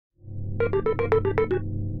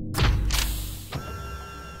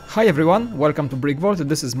Hi everyone, welcome to BrickVault,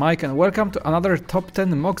 this is Mike and welcome to another top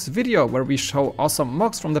 10 mocks video where we show awesome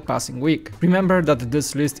mocks from the passing week. Remember that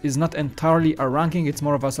this list is not entirely a ranking, it's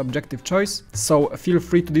more of a subjective choice, so feel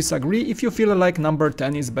free to disagree if you feel like number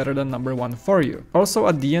 10 is better than number 1 for you. Also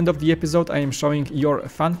at the end of the episode I am showing your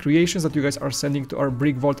fan creations that you guys are sending to our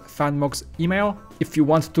BrickVault Fan MOCs email. If you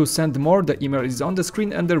want to send more, the email is on the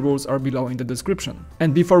screen and the rules are below in the description.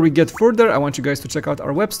 And before we get further, I want you guys to check out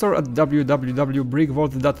our web store at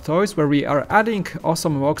www.brickvault.toys where we are adding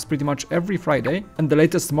awesome mocks pretty much every Friday. And the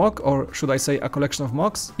latest mock, or should I say a collection of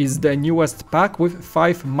mocks, is the newest pack with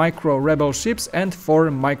 5 micro rebel ships and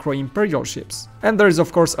 4 micro Imperial ships. And there is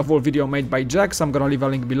of course a full video made by Jack, so I'm gonna leave a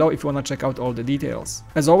link below if you wanna check out all the details.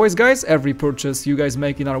 As always guys, every purchase you guys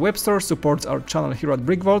make in our web store supports our channel here at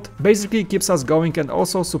BrickVault, basically keeps us going and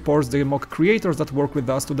also supports the mock creators that work with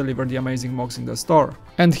us to deliver the amazing mocks in the store.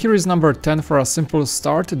 And here is number 10 for a simple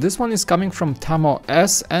start. This one is coming from Tamer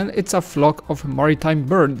S and it's a flock of maritime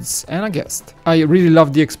birds and a guest. I really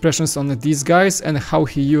love the expressions on these guys and how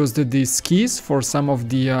he used the skis for some of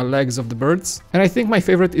the legs of the birds. And I think my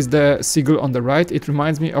favorite is the seagull on the right. It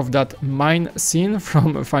reminds me of that mine scene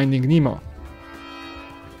from Finding Nemo.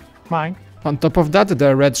 Mine. On top of that,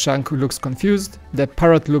 the red shank looks confused, the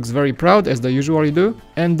parrot looks very proud as they usually do,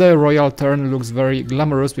 and the royal tern looks very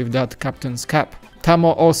glamorous with that captain's cap.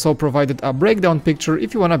 Tamer also provided a breakdown picture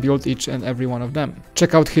if you wanna build each and every one of them.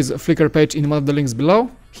 Check out his Flickr page in one of the links below.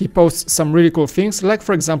 He posts some really cool things, like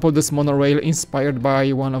for example this monorail inspired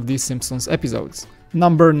by one of the Simpsons episodes.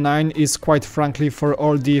 Number 9 is quite frankly for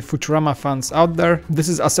all the Futurama fans out there. This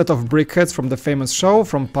is a set of brickheads from the famous show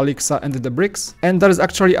from Palixa and the Bricks. And there is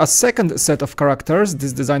actually a second set of characters.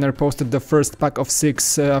 This designer posted the first pack of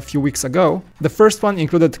 6 a few weeks ago. The first one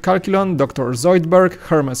included Calculon, Dr. Zoidberg,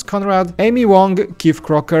 Hermes Conrad, Amy Wong, Keith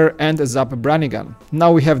Crocker and Zap Brannigan.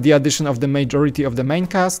 Now we have the addition of the majority of the main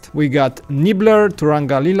cast. We got Nibbler,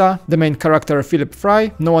 Turanga Lila, the main character Philip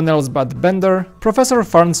Fry, no one else but Bender, Professor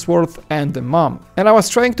Farnsworth and Mom. And I was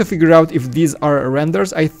trying to figure out if these are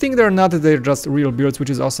renders. I think they're not, they're just real builds,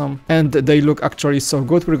 which is awesome. And they look actually so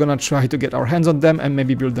good, we're gonna try to get our hands on them and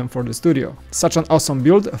maybe build them for the studio. Such an awesome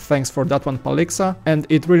build, thanks for that one Palixa, and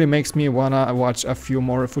it really makes me wanna watch a few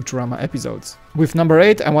more Futurama episodes. With number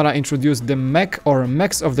 8, I wanna introduce the mech or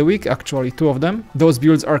mechs of the week, actually 2 of them. Those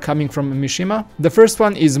builds are coming from Mishima. The first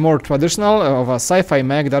one is more traditional, of a sci-fi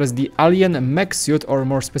mech, that is the Alien mech suit, or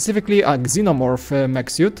more specifically a Xenomorph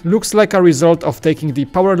mech suit. Looks like a result of taking the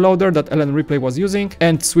power loader that Ellen Ripley was using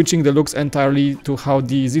and switching the looks entirely to how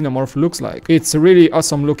the Xenomorph looks like. It's really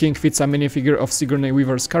awesome looking, fits a minifigure of Sigourney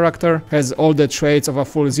Weaver's character, has all the traits of a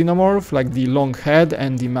full Xenomorph, like the long head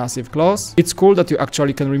and the massive claws. It's cool that you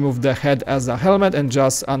actually can remove the head as a helmet and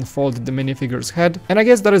just unfold the minifigure's head, and I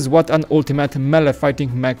guess that is what an ultimate melee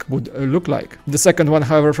fighting mech would look like. The second one,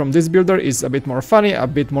 however, from this builder is a bit more funny, a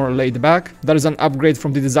bit more laid back. That is an upgrade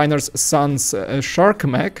from the designer's son's shark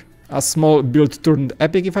mech. A small build turned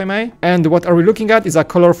epic, if I may. And what are we looking at is a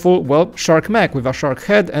colorful, well, shark mech with a shark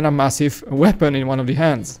head and a massive weapon in one of the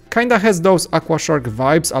hands. Kinda has those Aqua Shark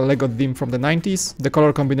vibes, a Lego theme from the 90s. The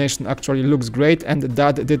color combination actually looks great and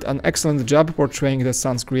Dad did an excellent job portraying the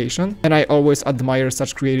son's creation. And I always admire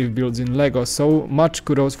such creative builds in Lego, so much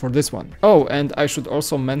kudos for this one. Oh, and I should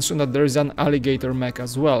also mention that there is an alligator mech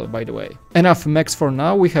as well, by the way. Enough mechs for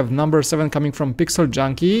now. We have number 7 coming from Pixel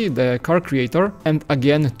Junkie, the car creator, and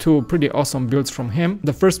again 2 pretty awesome builds from him.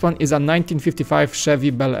 The first one is a 1955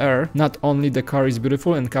 Chevy Bel Air. Not only the car is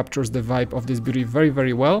beautiful and captures the vibe of this beauty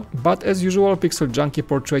very well, but as usual Pixel Junkie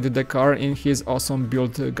portrayed the car in his awesome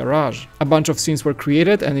built garage. A bunch of scenes were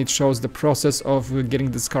created and it shows the process of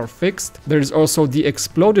getting this car fixed. There is also the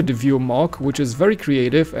exploded view mock, which is very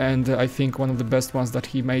creative and I think one of the best ones that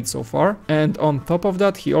he made so far. And on top of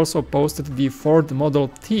that he also posted the Ford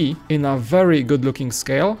Model T in a very good looking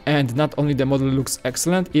scale, and not only the model looks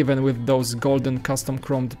excellent even with those golden custom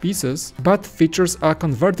chromed pieces, but features a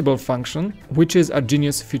convertible function, which is a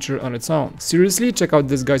genius feature on its own. Seriously, check out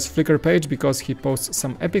this guy's Flickr page because he posts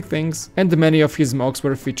some epic things and many of his mocks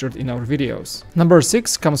were featured in our videos. Number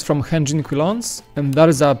 6 comes from Henjin Quilons, and that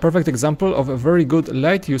is a perfect example of a very good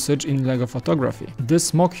light usage in Lego photography.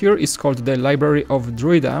 This mock here is called the Library of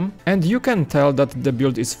Druidam, and you can tell that the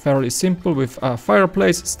build is fairly simple with a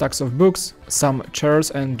fireplace, stacks of books, some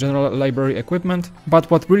chairs and general library equipment, but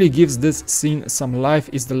what really really gives this scene some life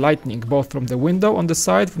is the lighting, both from the window on the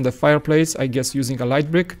side, from the fireplace, I guess using a light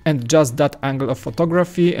brick, and just that angle of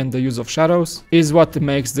photography and the use of shadows is what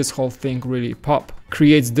makes this whole thing really pop.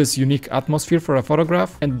 Creates this unique atmosphere for a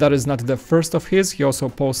photograph, and that is not the first of his. He also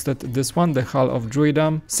posted this one, the Hall of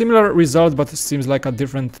Druidom. Similar result, but seems like a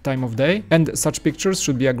different time of day, and such pictures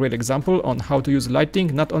should be a great example on how to use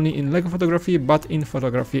lighting not only in LEGO photography but in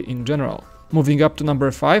photography in general. Moving up to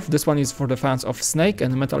number 5, this one is for the fans of Snake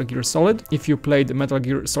and Metal Gear Solid. If you played Metal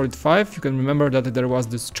Gear Solid 5, you can remember that there was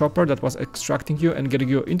this chopper that was extracting you and getting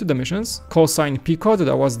you into the missions. Call sign Pequod,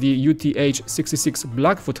 that was the UTH-66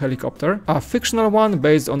 Blackfoot helicopter, a fictional one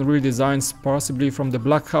based on real designs possibly from the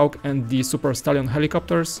Black Hawk and the Super Stallion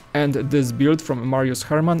helicopters, and this build from Marius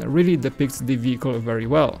Herrmann really depicts the vehicle very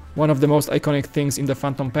well. One of the most iconic things in the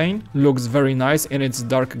Phantom Pain, looks very nice in its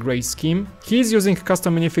dark grey scheme. He's using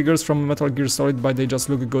custom minifigures from Metal Gear Solid, but they just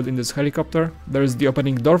look good in this helicopter. There is the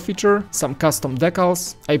opening door feature, some custom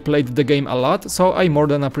decals. I played the game a lot, so I more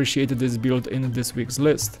than appreciated this build in this week's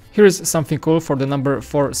list. Here is something cool for the number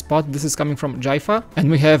 4 spot. This is coming from Jayfa, and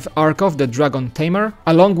we have Arkov the Dragon Tamer,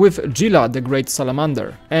 along with Gila the Great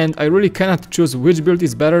Salamander. And I really cannot choose which build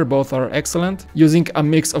is better, both are excellent. Using a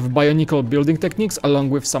mix of bionicle building techniques along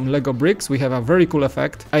with some Lego bricks, we have a very cool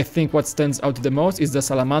effect. I think what stands out the most is the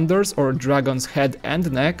Salamander's or dragon's head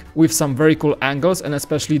and neck, with some very cool angles, and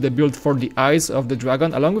especially the build for the eyes of the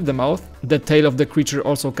dragon along with the mouth. The tail of the creature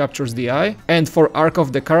also captures the eye. And for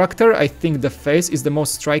Arkov the character, I think the face is the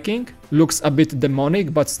most striking. Looks a bit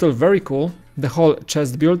demonic, but still very cool. The whole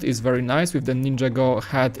chest build is very nice with the Ninjago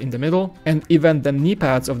hat in the middle, and even the knee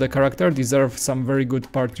pads of the character deserve some very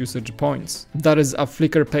good part usage points. That is a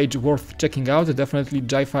Flickr page worth checking out. Definitely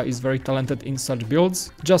Jayfa is very talented in such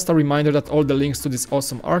builds. Just a reminder that all the links to these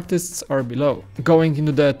awesome artists are below. Going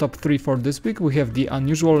into the top 3 for this week, we have the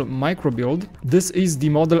unusual micro build. This is the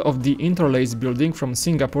model of the Interlace building from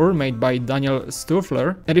Singapore made by Daniel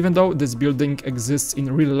Stoeffler, and even though this building exists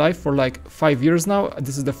in real life for like 5 years now,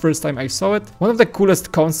 this is the first time I saw it. One of the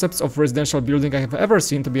coolest concepts of residential building I have ever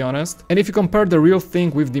seen, to be honest. And if you compare the real thing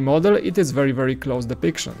with the model, it is very close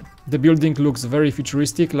depiction. The building looks very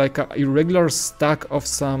futuristic, like an irregular stack of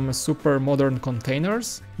some super modern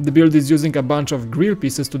containers. The build is using a bunch of grill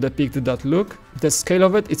pieces to depict that look. The scale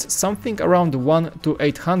of it is something around 1 to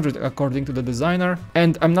 800 according to the designer.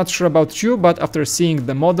 And I'm not sure about you, but after seeing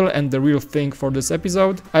the model and the real thing for this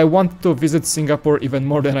episode, I want to visit Singapore even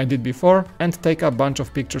more than I did before and take a bunch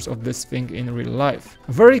of pictures of this thing in real life.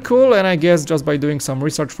 Very cool, and I guess just by doing some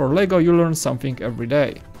research for LEGO you learn something every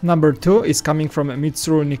day. Number 2 is coming from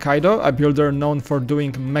Mitsuru Nikaido, a builder known for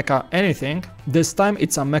doing mecha anything. This time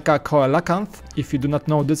it's a mecha Coelacanth. If you do not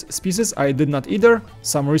know this species, I did not either.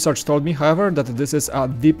 Some research told me, however, that this is a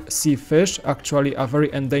deep sea fish, actually a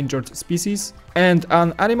very endangered species, and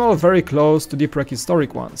an animal very close to the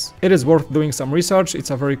prehistoric ones. It is worth doing some research, it's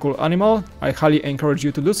a very cool animal, I highly encourage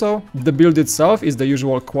you to do so. The build itself is the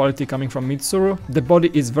usual quality coming from Mitsuru. The body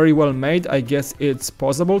is very well made, I guess it's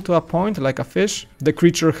posable to a point, like a fish. The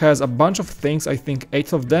creature has a bunch of things, I think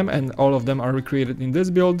 8 of them, and all of them are recreated in this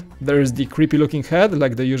build. There is the creepy looking head,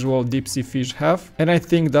 like the usual deep sea fish have, and I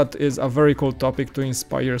think that is a very cool topic to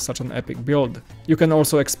inspire such an epic build. You can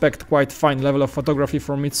also expect quite fine level of photography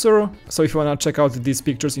from Mitsuru, so if you wanna check out these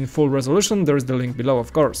pictures in full resolution, there is the link below,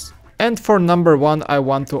 of course. And for number 1, I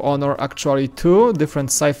want to honor actually 2 different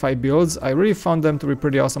sci-fi builds. I really found them to be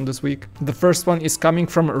pretty awesome this week. The first one is coming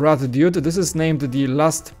from Rat Dude. This is named The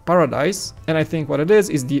Last Paradise, and I think what it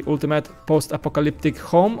is the ultimate post-apocalyptic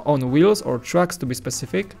home on wheels or tracks to be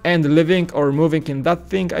specific. And living or moving in that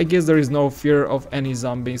thing, I guess there is no fear of any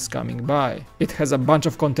zombies coming by. It has a bunch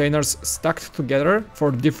of containers stacked together for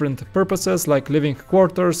different purposes like living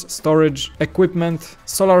quarters, storage, equipment,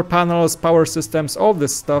 solar panels, power systems, all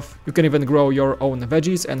this stuff. You can even grow your own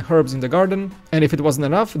veggies and herbs in the garden, and if it wasn't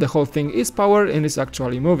enough, the whole thing is powered and is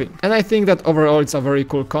actually moving. And I think that overall it's a very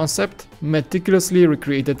cool concept, meticulously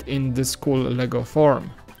recreated in this cool LEGO form.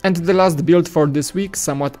 And the last build for this week,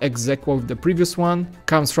 somewhat ex aequo with the previous one,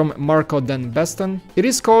 comes from Marco den Besten. It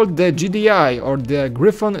is called the GDI, or the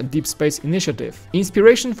Gryphon Deepspace Initiative.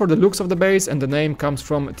 Inspiration for the looks of the base and the name comes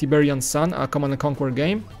from Tiberian Sun, a Command & Conquer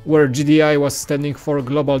game, where GDI was standing for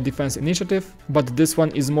Global Defense Initiative, but this one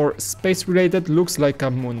is more space related, looks like a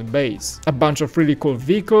moon base. A bunch of really cool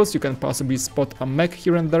vehicles, you can possibly spot a mech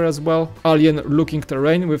here and there as well, alien looking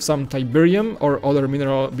terrain with some Tiberium or other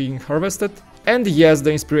mineral being harvested, And yes,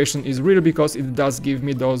 the inspiration is real because it does give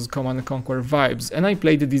me those Command & Conquer vibes, and I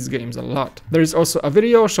played these games a lot. There is also a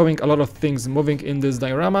video showing a lot of things moving in this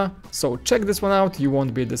diorama, so check this one out, you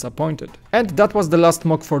won't be disappointed. And that was the last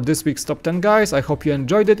mock for this week's top 10, guys. I hope you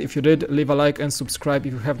enjoyed it. If you did, leave a like and subscribe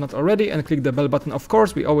if you have not already, and click the bell button, of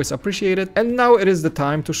course, we always appreciate it. And now it is the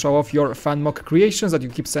time to show off your fan mock creations that you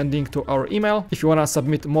keep sending to our email. If you wanna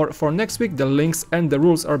submit more for next week, the links and the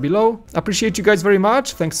rules are below. Appreciate you guys very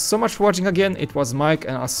much. Thanks so much for watching again. It was Mike,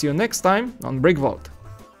 and I'll see you next time on BrickVault.